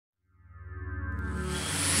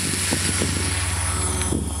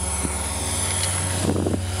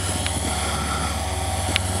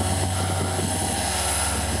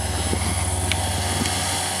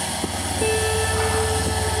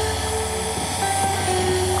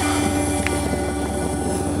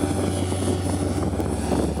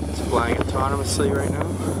flying autonomously right now.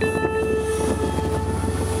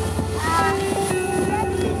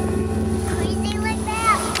 Crazy like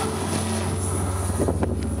that.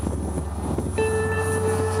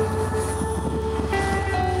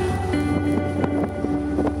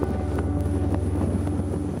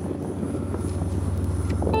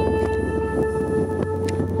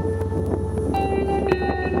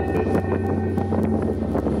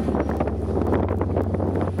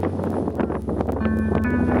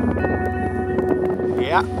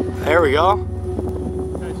 Yeah, there we go.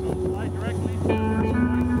 Okay, so fly directly to the first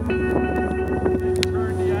point, and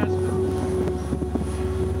turn the azimuth.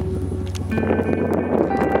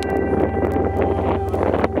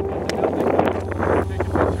 Take a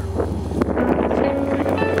picture.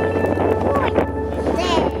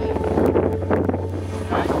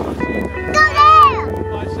 Go there!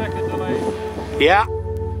 5-second delay. Yeah.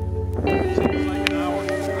 Seems like an hour.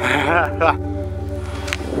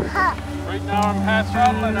 Right now I'm half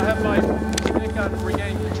throttle and I have my stick on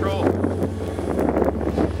regain control. It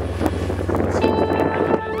seems to be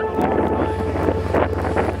really taking a long time.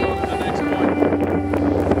 Go to the next point.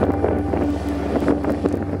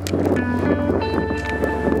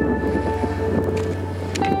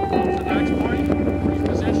 Go to the next point.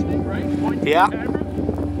 Repositioning, right? Point to Yeah. the camera.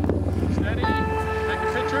 Steady. Take a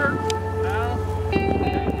picture. Now.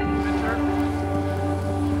 Okay, picture.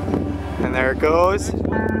 And there it goes. Next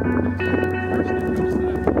one. First it goes to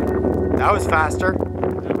that. That was faster.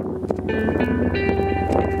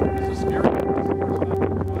 This is scary.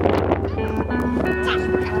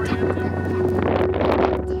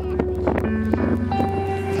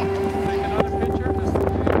 Take another picture. Just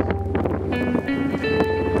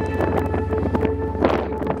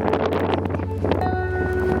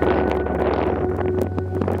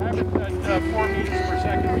have it at 4 meters per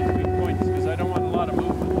second between points because I don't want a lot of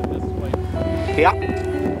movement in this way. Yeah.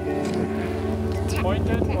 Point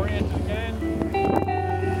it, orient it again.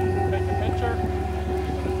 Take a picture.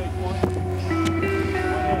 You're going to take one.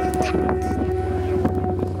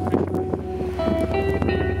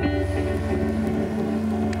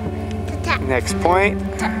 Next point.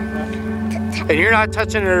 And you're not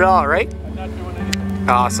touching it at all, right? I'm not doing anything.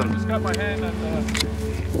 I Awesome. just got my hand on the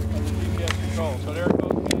GPS control. So there it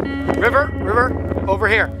goes. River, over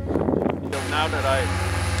here. Now that I'm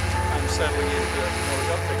settling into it,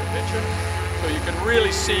 I'll take a picture. So you can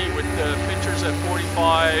really see with the pictures at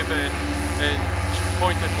 45 and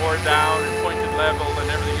pointed more down and pointed level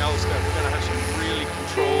and everything else that we're going to have some really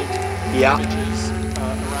controlled images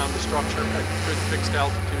around the structure at good fixed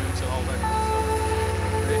altitudes and all that kind of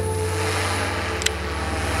stuff. Okay.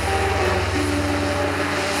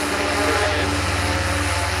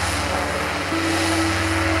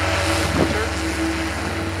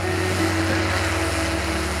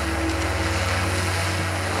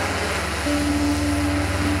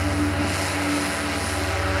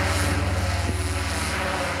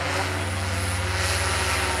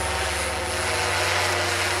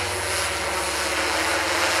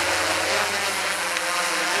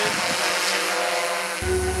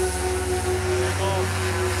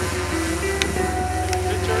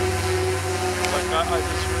 Picture. I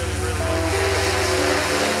just really like it.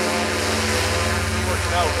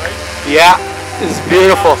 Working out, right? Yeah, it's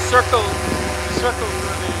beautiful. Circle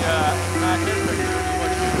for the back end picture would be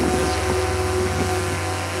much better than this one.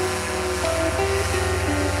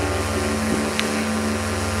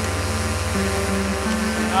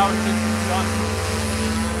 Now it's just done.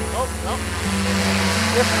 Oh, no.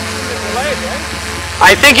 Difference in the delay, right?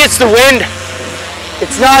 I think it's the wind.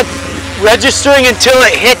 It's not registering until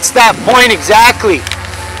it hits that point exactly.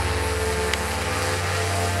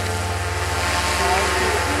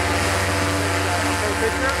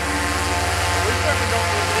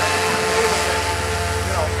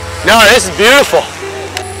 No, this is beautiful. So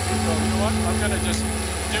you know what? I'm gonna just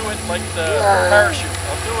do it like the parachute.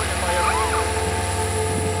 I'll do it in my own.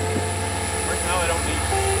 Right now I don't need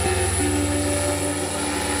to.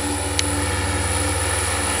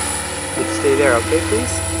 Stay there, okay,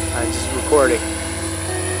 please? I'm just recording.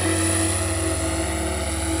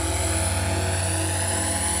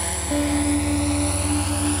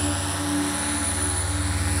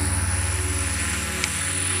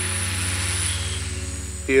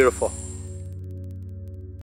 Beautiful.